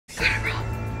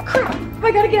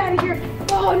I gotta get out of here.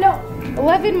 Oh no.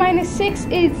 11 minus 6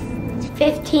 is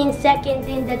 15 seconds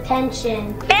in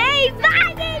detention. Hey,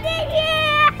 Baldi in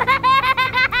here!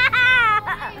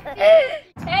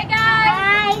 Hey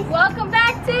guys! Welcome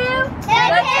back to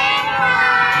The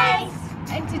Tannerites!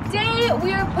 And today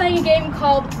we are playing a game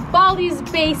called Baldi's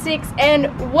Basics, and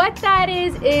what that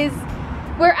is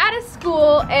we're at a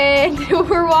school and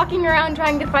we're walking around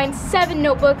trying to find 7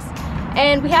 notebooks,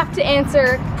 and we have to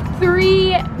answer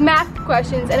 3 math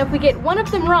questions, and if we get one of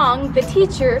them wrong, the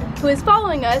teacher who is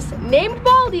following us, named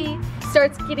Baldi,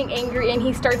 starts getting angry and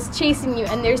he starts chasing you,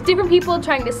 and there's different people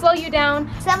trying to slow you down.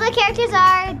 Some of the characters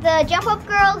are the jump rope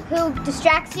girl who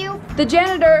distracts you, The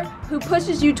janitor who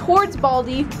pushes you towards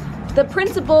Baldi, the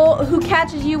principal who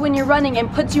catches you when you're running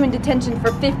and puts you in detention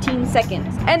for 15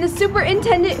 seconds, and the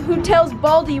superintendent who tells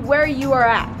Baldi where you are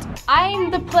at. I'm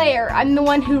the player. I'm the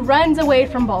one who runs away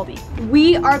from Baldi.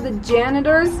 We are the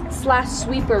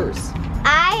janitors/sweepers.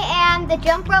 I am the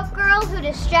jump rope girl who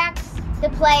distracts the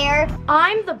player.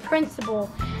 I'm the principal,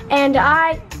 and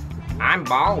I'm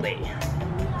Baldi.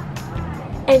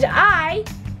 And I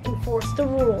enforce the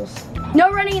rules.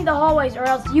 No running in the hallways or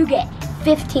else you get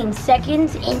 15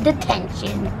 seconds in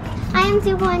detention. I am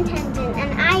superintendent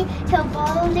and I tell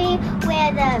Baldi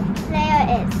where the player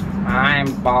is.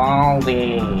 I'm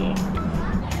Baldi.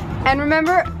 And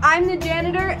remember, I'm the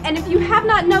janitor, and if you have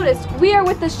not noticed, we are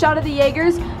with the Shot of the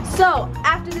Jaegers, so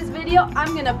after this video,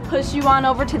 I'm gonna push you on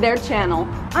over to their channel.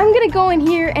 I'm gonna go in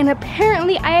here, and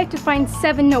apparently I have to find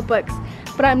 7 notebooks,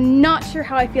 but I'm not sure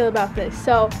how I feel about this,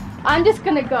 so I'm just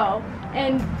gonna go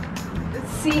and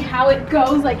see how it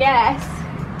goes, I guess.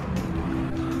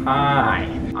 Hi,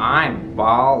 I'm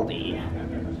Baldi.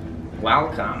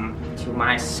 Welcome to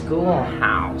my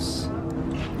schoolhouse.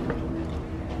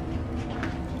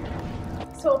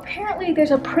 So apparently there's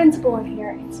a principal in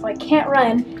here, so I can't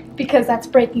run because that's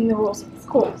breaking the rules of the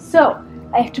school. So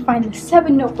I have to find the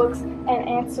 7 notebooks and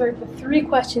answer the 3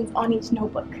 questions on each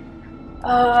notebook.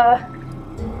 Oh,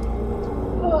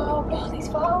 Baldi's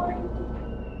following.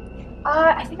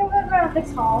 I think I'm gonna go down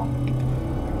this hall.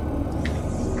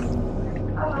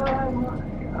 Oh my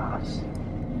gosh.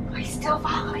 Oh, he's still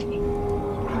following me.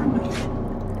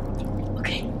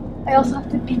 Okay. I also have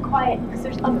to be quiet because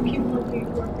there's other people in here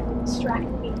who are going to distract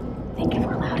me. I think if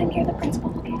we're loud in here, the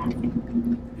principal will get it.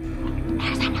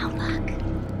 There's a notebook.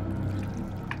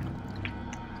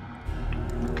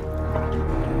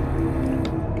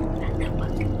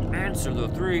 Answer the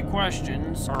 3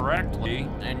 questions correctly,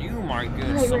 and you might get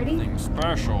Alright, ready? something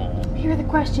special. Here are the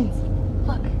questions.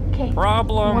 Look, okay.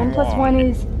 Problem 1 plus 1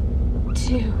 is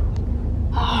 2.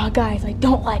 Oh, guys, I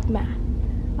don't like math.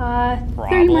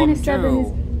 3 minus 7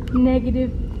 is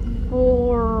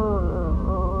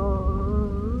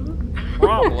 -4.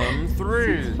 Problem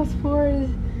 3. 6 plus 4 is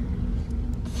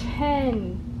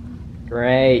 10.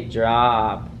 Great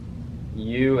job.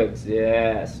 You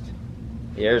exist.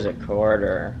 Here's a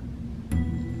quarter.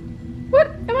 What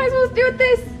am I supposed to do with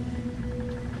this?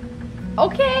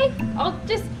 Okay, I'll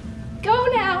just go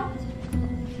now.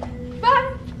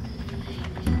 Bye.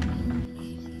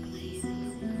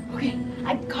 Okay,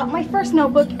 I got my first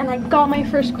notebook and I got my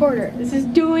first quarter. This is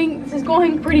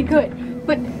going pretty good.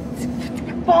 But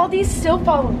Baldi's still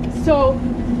following me, so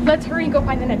let's hurry and go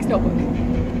find the next notebook.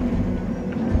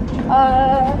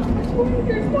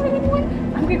 There's more than one.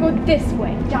 I'm gonna go this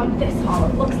way, down this hall.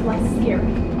 It looks less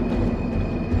scary.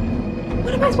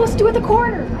 What am I supposed to do with the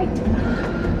quarter?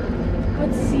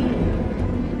 Let's see.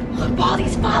 Oh,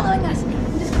 Baldi's following us.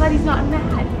 I'm just glad he's not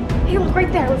mad. Hey, look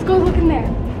right there. Let's go look in there.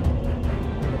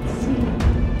 Let's see.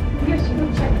 Maybe I should go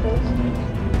check those.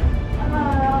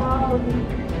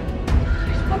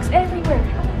 There's books everywhere.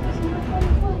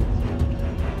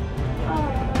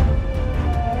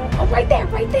 Oh, right there,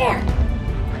 right there.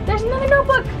 There's another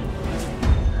notebook.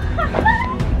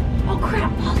 Oh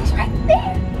crap, Baldi's right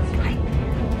there. It's right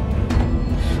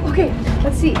there. Okay,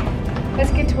 let's see.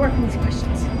 Let's get to work on these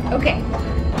questions. Okay.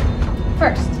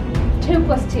 First, 2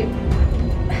 plus 2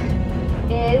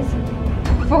 is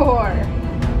 4.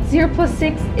 0 plus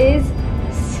 6 is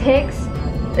 6.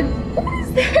 What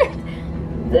is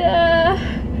that?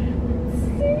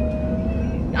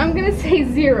 I'm gonna say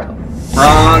 0.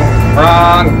 Wrong.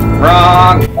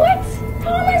 What?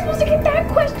 How am I supposed to get that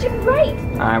question right?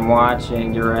 I'm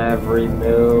watching your every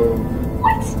move.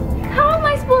 What? How am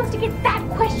I supposed to get that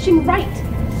question right?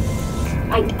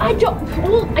 I don't.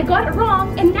 Well, I got it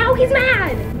wrong, and now he's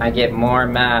mad. I get more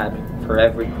mad for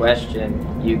every question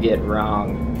you get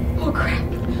wrong. Oh crap!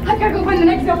 I gotta go find the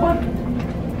next notebook.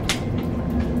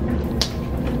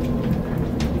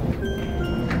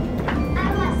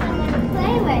 I want someone to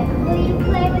play with. Will you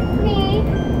play with me?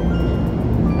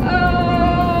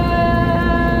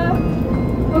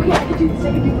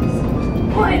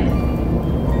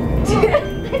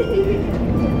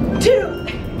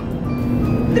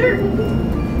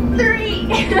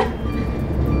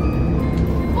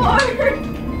 4,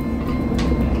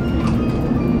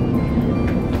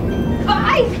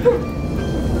 5.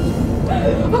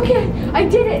 Okay, I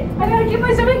did it. I gotta get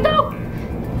myself in. Go.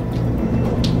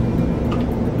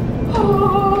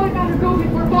 Oh, I gotta go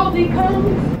before Baldi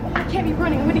comes. I can't be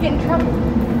running. I'm gonna get in trouble.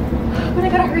 But I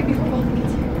gotta hurry before Baldi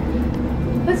gets here.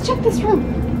 Let's check this room.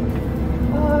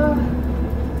 Oh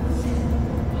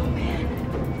man.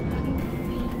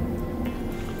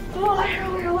 Oh, I don't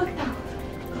know where to look though.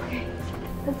 Okay,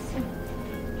 let's see.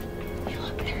 Hey,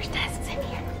 look, there's desks in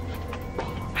here.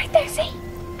 Right there, see?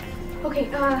 Okay,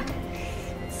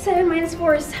 7 minus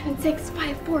 4 is 7, 6,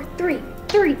 5, 4, 3,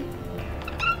 3.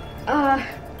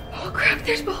 Oh crap,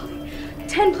 there's Baldi.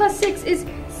 10 plus 6 is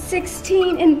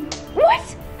 16 and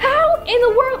what? How in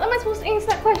the world am I supposed to answer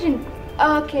that question?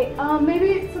 Okay,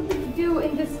 maybe it's something to do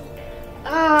in this,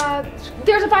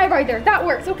 there's a 5 right there. That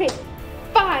works, okay.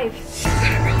 5.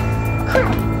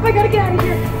 Crap, I gotta get out of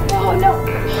here. Oh no.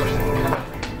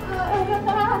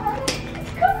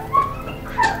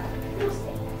 Crap. No,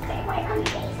 stay away from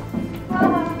me.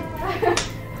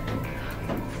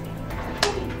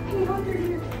 Can you go through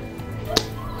here?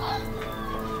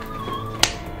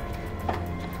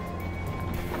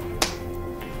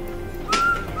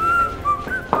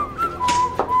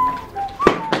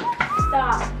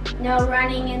 Stop. No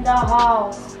running in the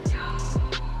hall.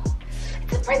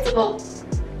 The principal.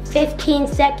 15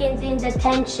 seconds in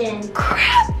detention.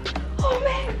 Crap! Oh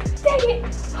man, dang it!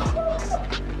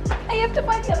 I have to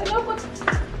find the other notebook.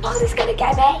 Oh, this is gonna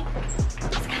get me.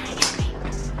 It's gonna get me.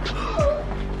 It's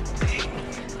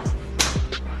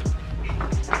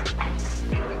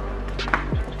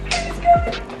coming.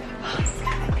 Oh, it's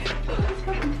coming. Oh, it's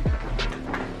coming.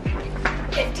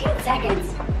 15 seconds.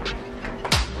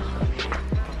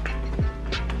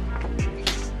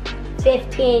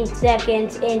 15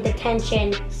 seconds in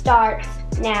detention starts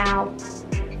now.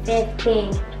 15.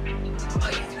 Oh,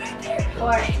 he's right there.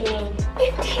 14.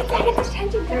 15 seconds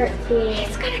detention. 13.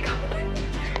 He's gonna come.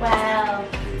 12.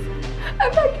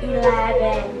 I'm not gonna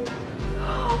 11.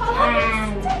 Oh,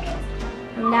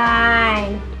 10.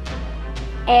 9.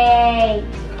 8.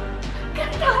 I'm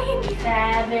gonna die in here.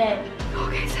 7.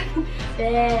 Okay, 7. 6.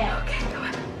 Okay, go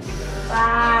on. 5. Oh,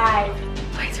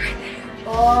 he's right there.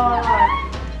 4.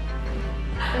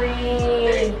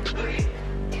 3.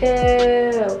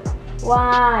 2.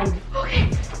 1. Okay,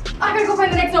 I gotta go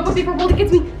find the next notebook before Baldi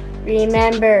gets me.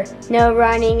 Remember, no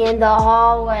running in the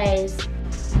hallways.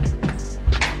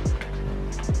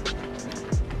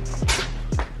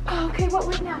 Okay, what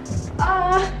way now?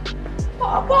 Oh,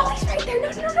 Baldi's right there. No.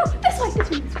 This way.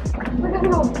 We gotta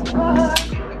go.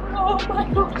 Oh my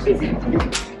gosh, she's there.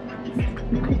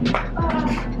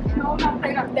 No, not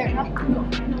there. No.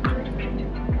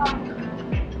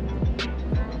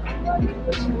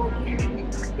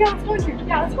 Yeah, let's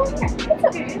go in here. It's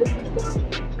okay.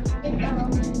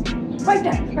 Right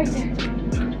there.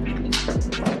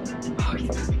 Oh,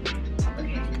 he's coming.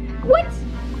 Okay. What?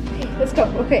 Okay, let's go.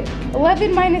 Okay.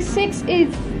 11 minus 6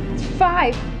 is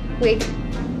 5. Wait.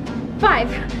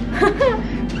 5.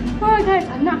 Oh, guys,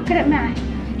 I'm not good at math.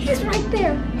 He's right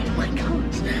there. Oh my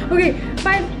gosh. Okay,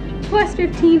 5 plus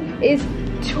 15 is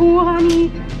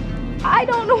 20. I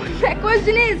don't know what that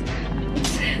question is.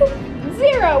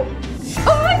 0.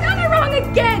 Oh, I got it wrong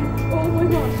again. Oh my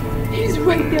gosh. He's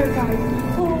right there, guys.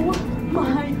 Oh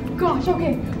my gosh.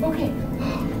 Okay. Let's go.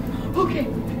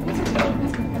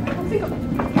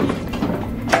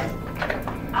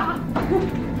 Ah.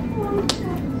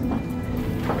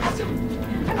 So,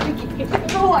 I'm gonna get the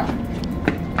door.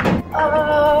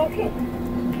 Okay.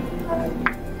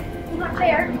 He's not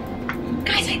there.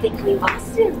 Guys, I think we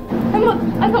lost him. And look,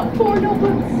 I got 4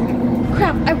 notebooks.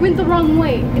 Crap, I went the wrong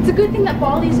way. It's a good thing that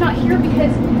Baldi's not here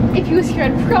because if he was here,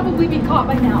 I'd probably be caught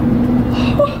by now.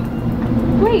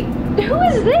 Wait, who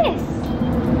is this?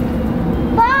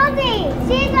 Baldi,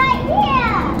 she's right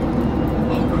here.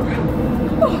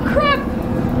 Oh crap!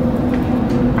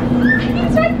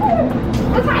 He's right there.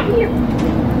 Let's hide here.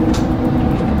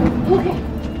 Okay,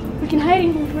 we can hide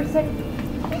in here for a second.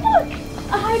 Look,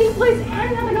 a hiding place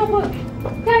and another notebook.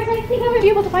 Guys, I think I might be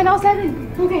able to find all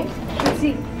 7. Okay, let's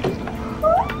see.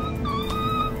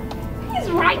 He's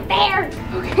right there.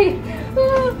 Okay.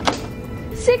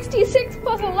 66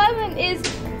 plus 11 is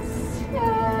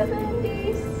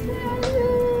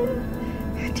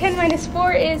 77. 10 minus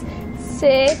 4 is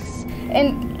 6.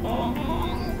 And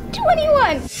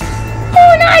 21.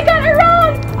 Oh no, I got it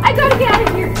wrong. I gotta get out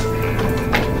of here.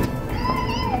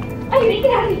 I need to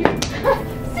get out of here.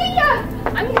 See ya.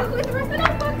 I'm gonna go with the rest of the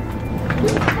notebook. I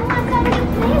want somebody to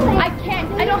play with. I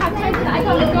can't. I don't have time for that. I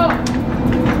gotta go.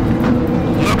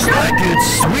 Looks like it's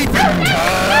sweeping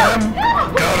time.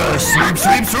 No. Gotta sweep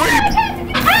Sweep, sweep, sweep!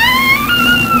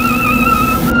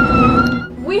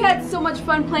 We had so much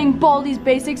fun playing Baldi's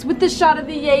Basics with the shot of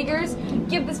the Jaegers.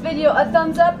 Give this video a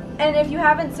thumbs up, and if you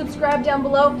haven't, subscribe down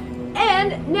below.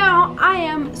 And now I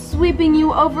am sweeping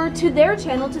you over to their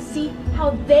channel to see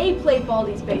how they play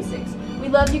Baldi's Basics. We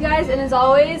love you guys, and as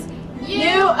always, you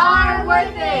are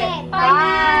worth it.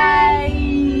 Bye.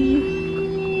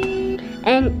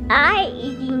 And I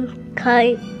eating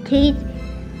cookies.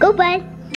 Goodbye.